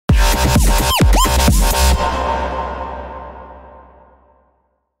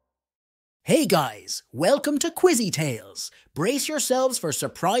Hey guys, welcome to Quizzy Tales. Brace yourselves for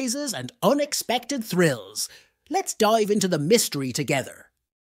surprises and unexpected thrills. Let's dive into the mystery together.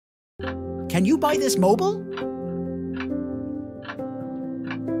 Can you buy this mobile?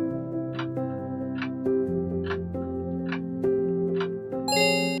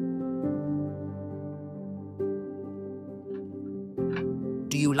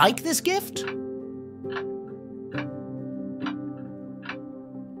 Do you like this gift?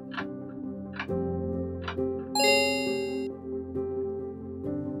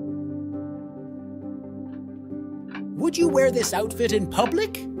 Would you wear this outfit in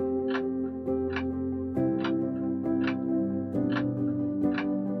public?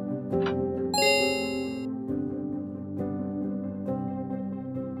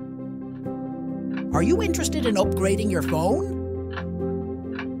 Are you interested in upgrading your phone?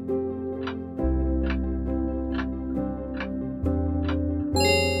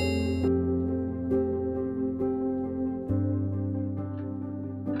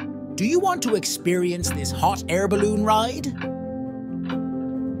 Do you want to experience this hot air balloon ride?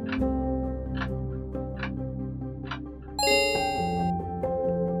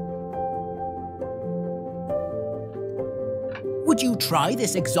 Would you try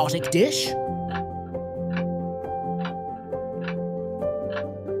this exotic dish?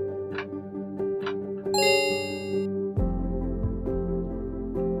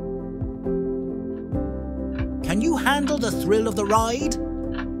 Can you handle the thrill of the ride?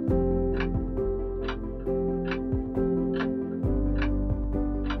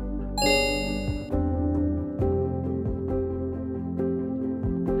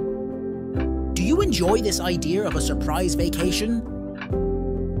 Do you enjoy this idea of a surprise vacation?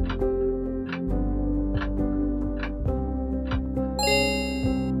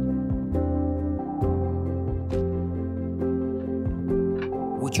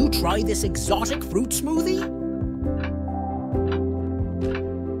 Would you try this exotic fruit smoothie?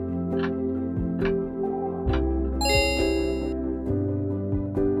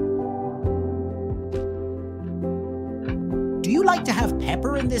 Do you like to have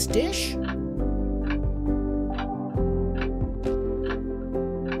pepper in this dish?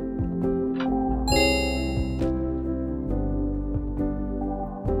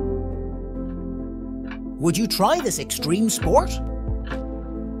 Would you try this extreme sport?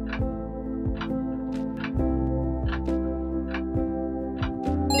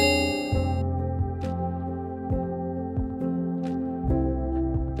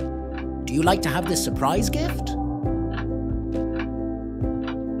 Do you like to have this surprise gift?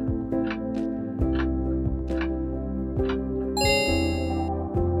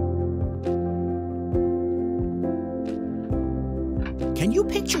 Can you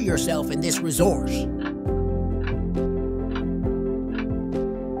picture yourself in this resort?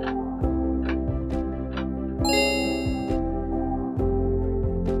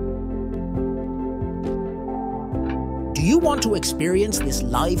 Do you want to experience this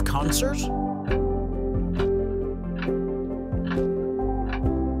live concert?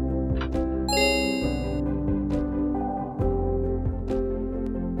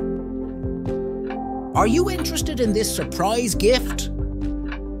 Are you interested in this surprise gift?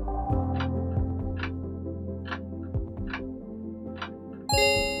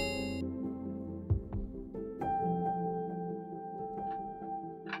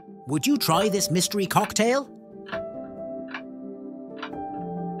 Would you try this mystery cocktail?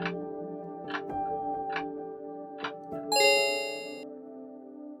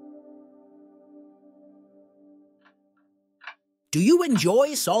 Do you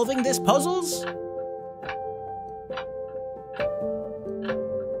enjoy solving these puzzles?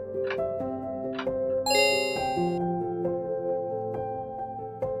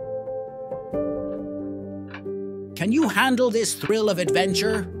 Can you handle this thrill of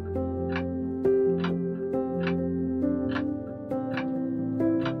adventure?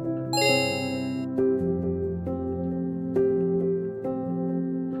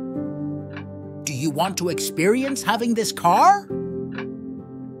 Do you want to experience having this car?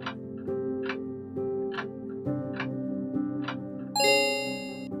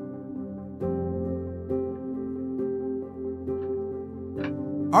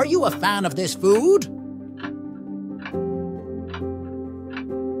 Are you a fan of this food?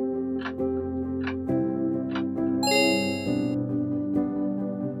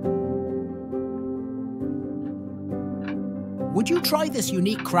 Would you try this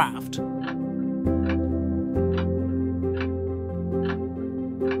unique craft?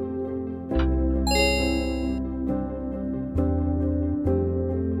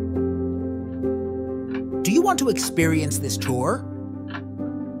 Do you want to experience this tour?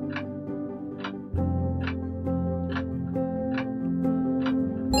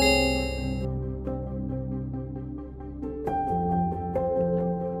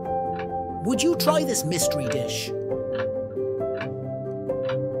 Would you try this mystery dish?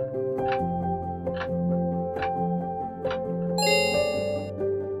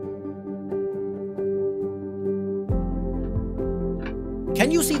 Can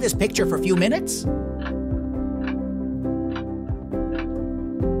you see this picture for a few minutes?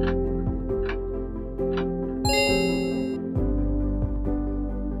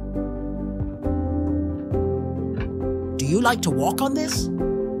 Do you like to walk on this?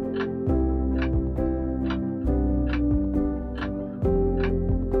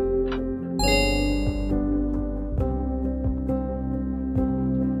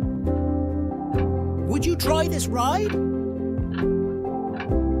 Would you try this ride?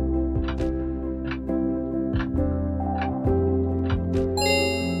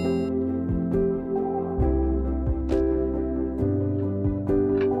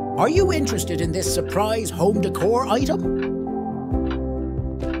 Are you interested in this surprise home decor item?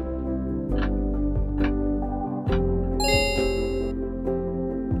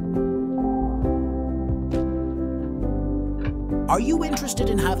 Are you interested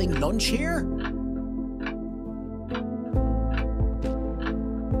in having lunch here?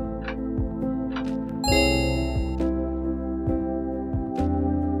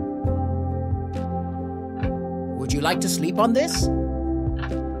 Would you like to sleep on this?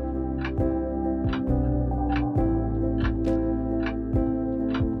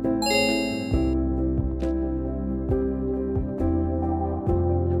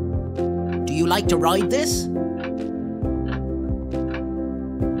 Do you like to ride this?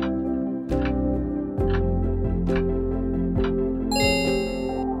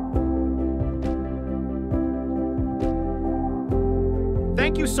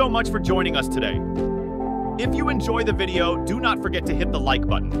 Thank you so much for joining us today. If you enjoy the video, do not forget to hit the like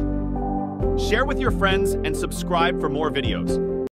button. Share with your friends and subscribe for more videos.